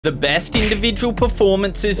The best individual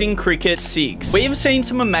performances in cricket 6. We have seen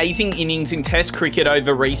some amazing innings in Test cricket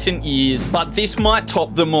over recent years, but this might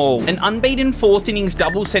top them all. An unbeaten 4th innings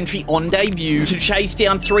double century on debut to chase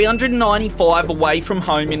down 395 away from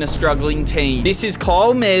home in a struggling team. This is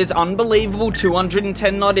Kyle Mayer's unbelievable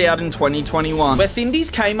 210 not out in 2021. West Indies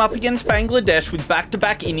came up against Bangladesh with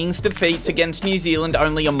back-to-back innings defeats against New Zealand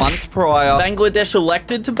only a month prior. Bangladesh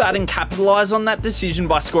elected to bat and capitalise on that decision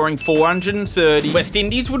by scoring 430. West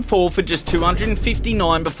Indies would fall for just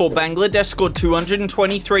 259 before Bangladesh scored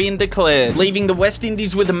 223 and declared, leaving the West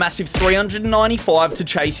Indies with a massive 395 to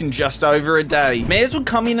chase in just over a day. Mayers would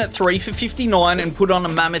come in at 3 for 59 and put on a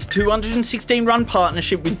mammoth 216 run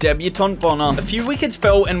partnership with debutant Bonner. A few wickets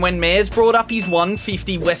fell, and when Mayers brought up his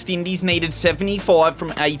 150, West Indies needed 75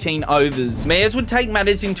 from 18 overs. Mayers would take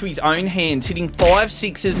matters into his own hands, hitting 5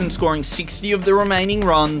 sixes and scoring 60 of the remaining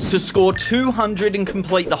runs to score 200 and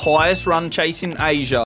complete the highest run chase in Asia.